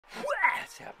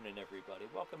What's happening, everybody?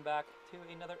 Welcome back to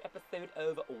another episode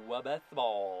of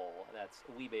Baseball. That's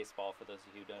Wii Baseball for those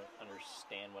of you who don't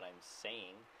understand what I'm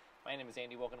saying. My name is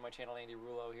Andy. Welcome to my channel,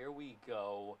 AndyRullo. Here we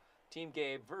go. Team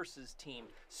Gabe versus Team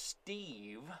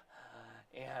Steve.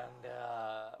 And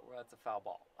that's a foul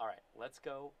ball. All right, let's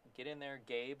go. Get in there,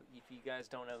 Gabe. If you guys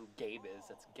don't know who Gabe is,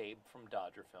 that's Gabe from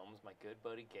Dodger Films, my good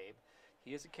buddy Gabe.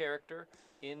 He is a character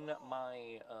in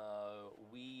my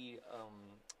Wii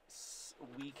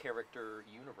character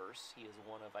universe. He is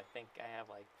one of, I think I have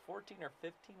like 14 or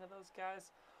 15 of those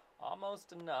guys.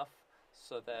 Almost enough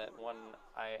so that when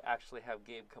I actually have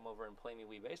Gabe come over and play me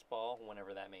Wii Baseball,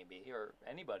 whenever that may be, or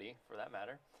anybody for that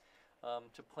matter,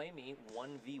 to play me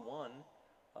 1v1,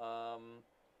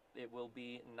 it will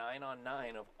be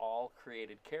 9-on-9 of all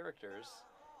created characters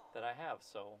that I have.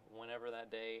 So whenever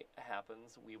that day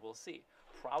happens, we will see.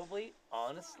 Probably,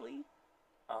 honestly,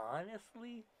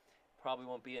 probably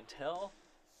won't be until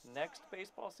next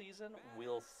baseball season.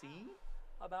 We'll see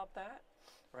about that.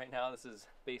 Right now, this is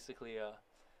basically a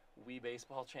Wii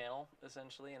Baseball channel,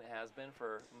 essentially, and it has been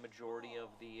for majority of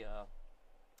the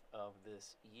of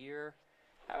this year.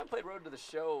 I haven't played Road to the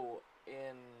Show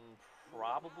in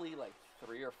probably like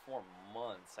 3 or 4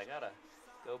 months. I gotta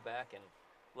go back and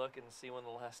look and see when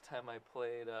the last time I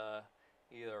played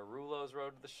either Rullo's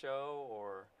Road to the Show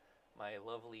or my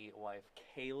lovely wife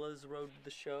Kayla's Road to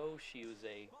the Show. She was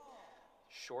a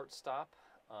shortstop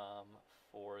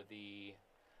for the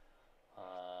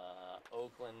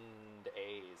Oakland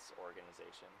A's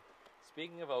organization.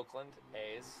 Speaking of Oakland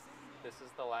A's, this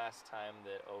is the last time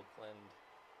that Oakland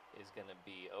is going to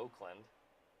be Oakland.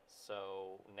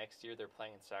 So next year they're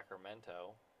playing in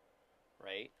Sacramento,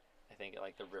 right? I think at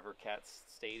like the River Cats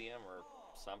Stadium or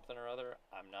something or other.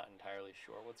 I'm not entirely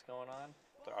sure what's going on.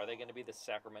 So are they going to be the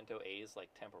Sacramento A's like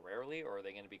temporarily, or are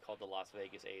they going to be called the Las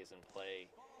Vegas A's and play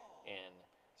in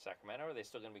Sacramento? Or are they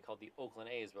still going to be called the Oakland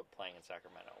A's but playing in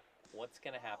Sacramento? What's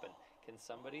going to happen? Can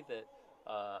somebody that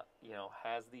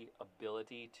has the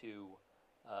ability to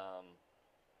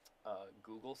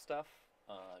Google stuff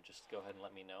just go ahead and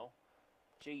let me know?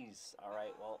 Jeez. All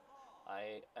right. Well,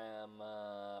 I am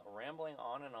rambling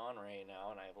on and on right now,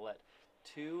 and I've let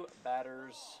 2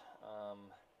 batters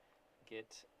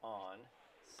get on,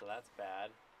 so that's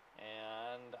bad.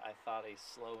 And I thought a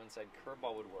slow inside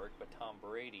curveball would work, but Tom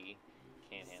Brady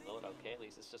can't handle it. Okay, at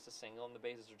least it's just a single, and the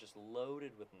bases are just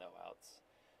loaded with no outs.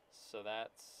 So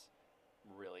that's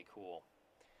really cool.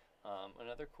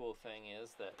 Another cool thing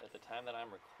is that at the time that I'm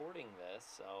recording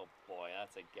this, oh boy,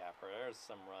 that's a gapper. There's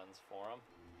some runs for them.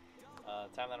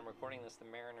 The time that I'm recording this, the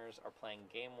Mariners are playing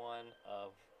Game 1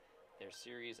 of their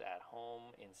series at home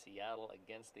in Seattle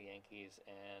against the Yankees,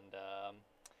 and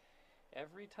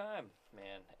every time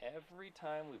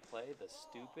we play the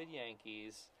stupid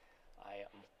Yankees, I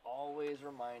am always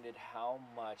reminded how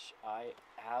much I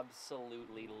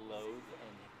absolutely loathe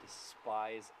and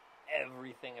despise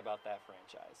everything about that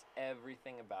franchise.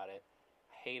 Everything about it.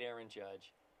 I hate Aaron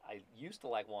Judge. I used to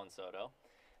like Juan Soto.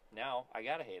 Now I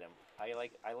gotta hate him. I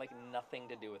like nothing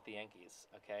to do with the Yankees.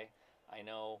 Okay, I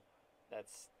know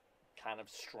that's kind of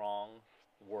strong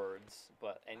words,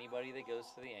 but anybody that goes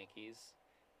to the Yankees,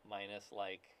 minus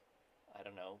like, I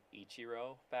don't know,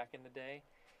 Ichiro back in the day,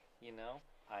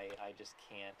 I just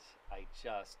can't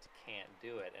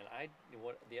do it. And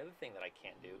the other thing that I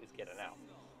can't do is get an out.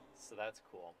 So that's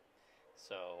cool.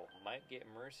 So might get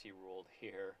mercy ruled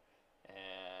here.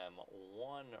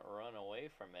 1 run away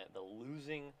from it. The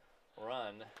losing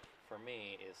run for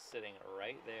me is sitting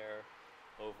right there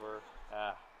over.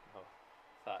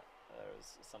 Thought there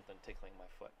was something tickling my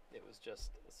foot. It was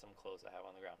just some clothes I have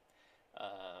on the ground.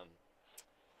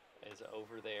 Is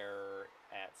over there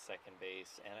at second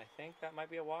base, and I think that might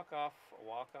be a walk-off. A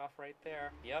walk-off right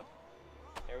there. Yep.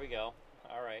 There we go.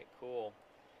 All right, cool.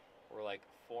 We're like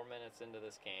 4 minutes into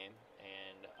this game,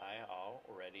 and I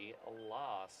already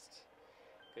lost.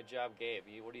 Good job, Gabe.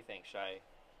 What do you think?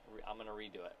 I'm going to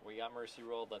redo it. We got mercy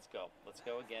rolled. Let's go. Let's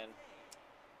go again.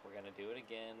 We're going to do it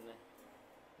again.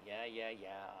 Yeah,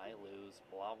 I lose.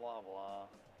 Blah, blah, blah.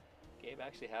 Gabe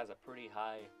actually has a pretty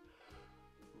high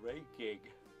ranking.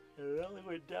 It only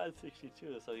went down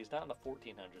 62, so he's not in the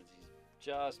 1400s. He's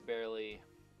just barely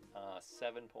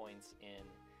 7 points in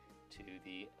to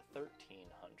the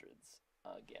 1300s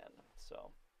again. So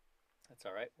that's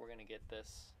all right. We're going to get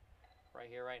this right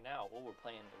here, right now. Well, we're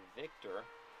playing Victor,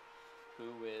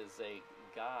 who is a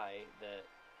guy that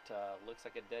looks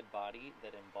like a dead body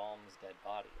that embalms dead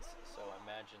bodies. So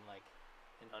imagine like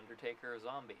an Undertaker or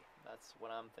zombie. That's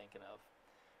what I'm thinking of.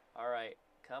 All right.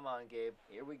 Come on, Gabe.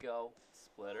 Here we go.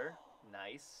 Splitter.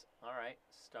 Nice. All right.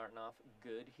 Starting off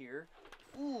good here.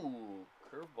 Ooh,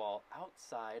 Curveball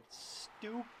outside.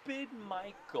 Stupid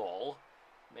Michael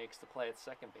makes the play at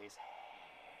second base.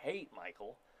 Hate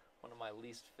Michael. One of my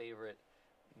least favorite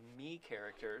me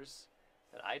characters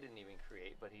that I didn't even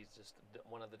create, but he's just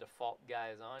one of the default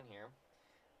guys on here.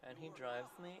 And he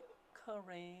drives me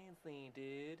crazy,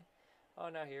 dude. Oh,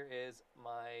 now here is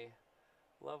my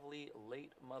lovely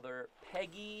late mother,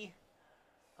 Peggy.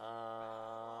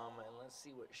 And let's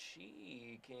see what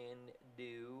she can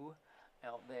do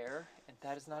out there. And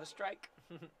that is not a strike.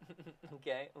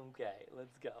 Okay,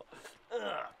 let's go.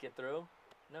 Get through.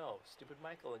 No, stupid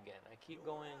Michael again. I keep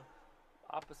going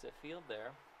opposite field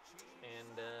there.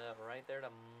 And right there to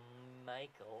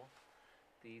Michael,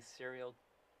 the serial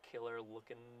killer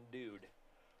looking dude.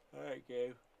 All right,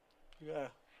 Gabe. Yeah.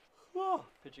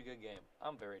 Pitch a good game.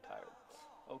 I'm very tired.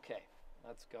 Okay,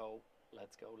 let's go.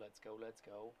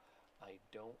 I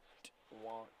don't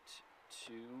want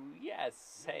to...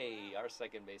 Yes! Hey, our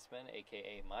second baseman,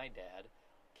 a.k.a. my dad,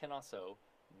 can also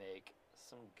make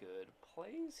some good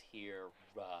plays here.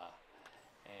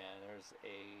 And there's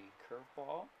a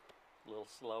curveball. A little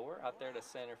slower out there to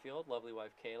center field. Lovely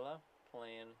wife Kayla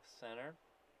playing center.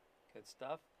 Good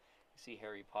stuff. You see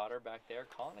Harry Potter back there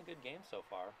calling a good game so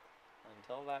far.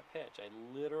 Until that pitch. I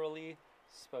literally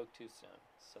spoke too soon.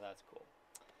 So that's cool.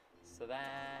 So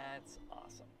that's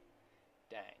awesome.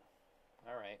 Dang.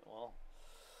 Alright, well.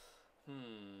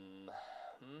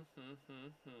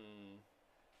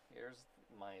 Here's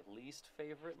my least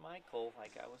favorite Michael,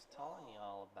 like I was telling you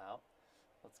all about.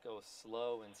 Let's go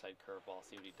slow inside curveball,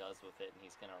 see what he does with it, and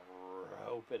he's going to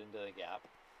rope it into the gap.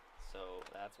 So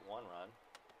that's one run.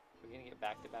 We're going to get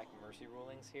back-to-back mercy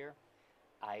rulings here.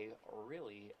 I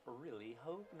really, really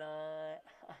hope not.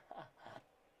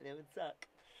 It would suck.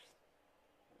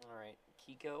 Alright,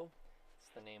 Kiko. It's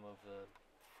the name of the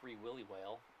Free Willy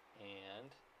whale.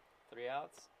 And 3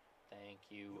 outs. Thank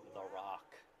you, The Rock.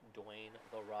 Dwayne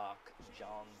The Rock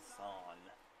Johnson.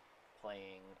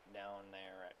 Playing down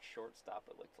there at shortstop,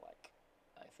 it looked like.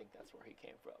 I think that's where he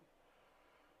came from.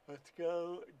 Let's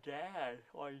go, Dad.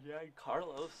 Oh, yeah,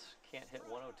 Carlos can't hit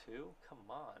 102. Come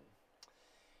on.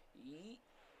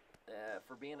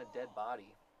 For being a dead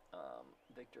body,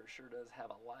 Victor sure does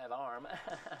have a live arm.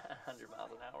 100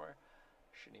 miles an hour.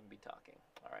 Shouldn't even be talking.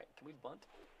 All right, can we bunt?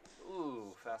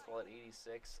 Ooh, fastball at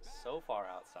 86. So far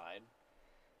outside.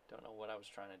 Don't know what I was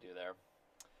trying to do there.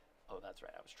 Oh, that's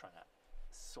right. I was trying to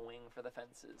swing for the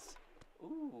fences.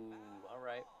 Ooh, all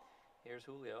right. Here's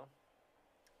Julio.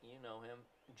 You know him.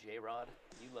 J-Rod.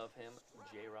 You love him.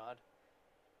 J-Rod.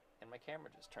 And my camera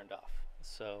just turned off.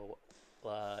 So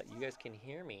you guys can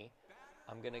hear me.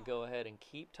 I'm going to go ahead and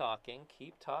keep talking.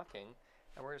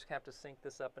 And we're just going to have to sync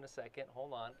this up in a second.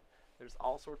 Hold on. There's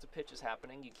all sorts of pitches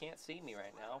happening. You can't see me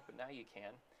right now, but now you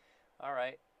can. All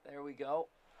right. There we go.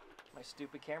 My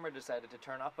stupid camera decided to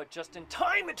turn off, but just in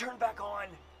time it turned back on.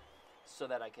 So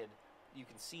that you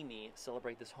can see me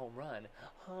celebrate this home run.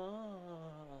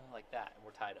 Like that. And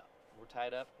we're tied up. We're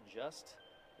tied up just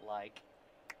like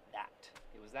that.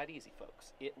 It was that easy,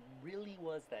 folks. It really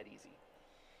was that easy.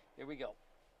 Here we go.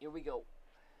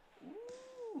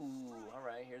 Ooh, all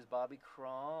right. Here's Bobby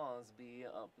Crosby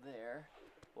up there.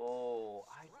 Oh,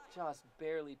 I just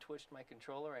barely twitched my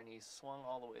controller and he swung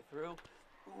all the way through.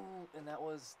 Ooh, and that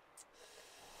was...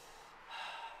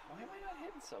 Why am I not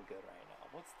hitting so good right now?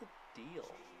 What's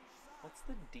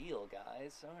the deal,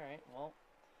 guys? All right, well,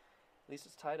 at least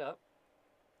it's tied up.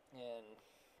 And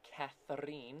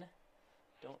Catherine,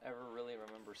 don't ever really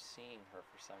remember seeing her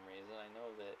for some reason. I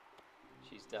know that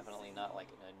she's definitely not like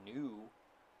a new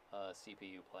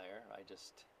CPU player. I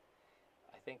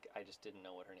think I just didn't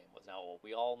know what her name was. Now,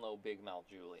 we all know Big Mouth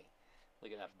Julie.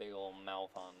 Look at that big old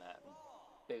mouth on that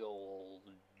big old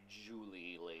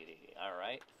Julie lady. All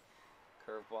right.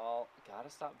 Curveball. Gotta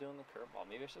stop doing the curveball.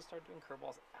 Maybe I should start doing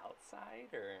curveballs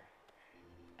outside, or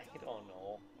I don't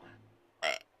know.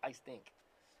 I stink.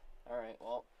 All right.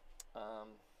 Well,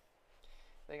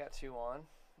 they got 2 on.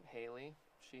 Haley.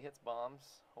 She hits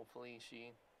bombs. Hopefully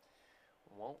she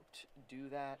won't do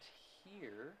that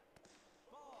here.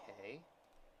 Okay.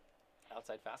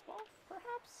 Outside fastball,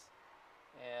 perhaps?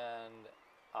 And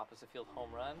opposite field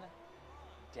home run.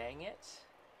 Dang it.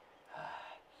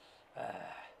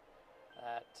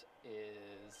 That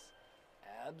is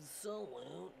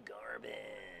absolute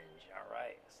garbage. All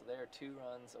right, so they're 2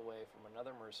 runs away from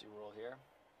another mercy rule here.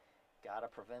 Gotta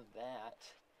prevent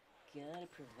that. Gotta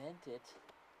prevent it.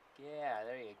 Yeah,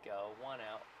 there you go. 1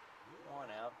 out. 1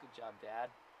 out. Good job, Dad.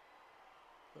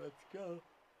 Let's go.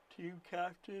 Team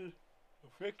captain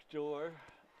Victor.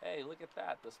 Hey, look at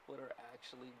that. The splitter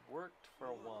actually worked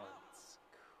for once.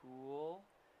 Cool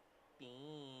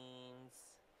beans.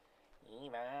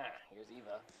 Eva. Here's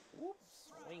Eva. Whoop.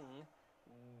 Swing.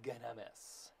 Gonna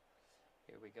miss.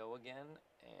 Here we go again.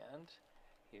 And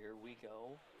here we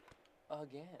go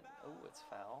again. Oh, it's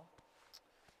foul.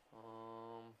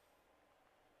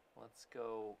 Let's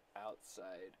go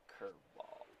outside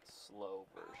curveball. Slow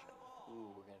version. Ooh,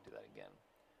 we're going to do that again.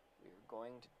 We're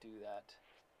going to do that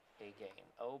again.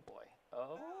 Oh boy.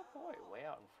 Oh boy. Way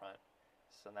out in front.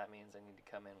 So that means I need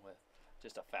to come in with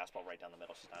just a fastball right down the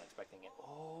middle. She's not expecting it.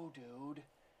 Oh, dude.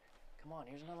 Come on.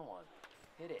 Here's another one.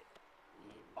 Hit it.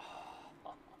 Oh.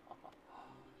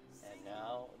 And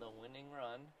now the winning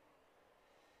run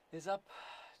is up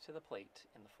to the plate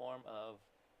in the form of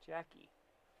Jackie,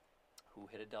 who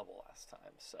hit a double last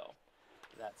time. So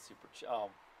that's super. Oh,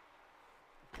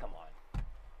 come on.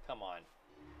 Come on.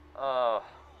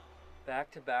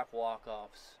 Back-to-back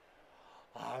walk-offs.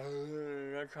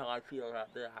 That's how I feel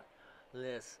about that.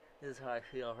 This is how I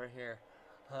feel right here.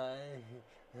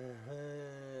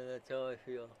 That's how I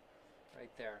feel.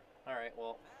 Right there. All right,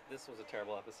 well, this was a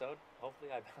terrible episode.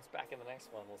 Hopefully I bounce back in the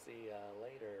next one. We'll see you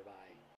later. Bye.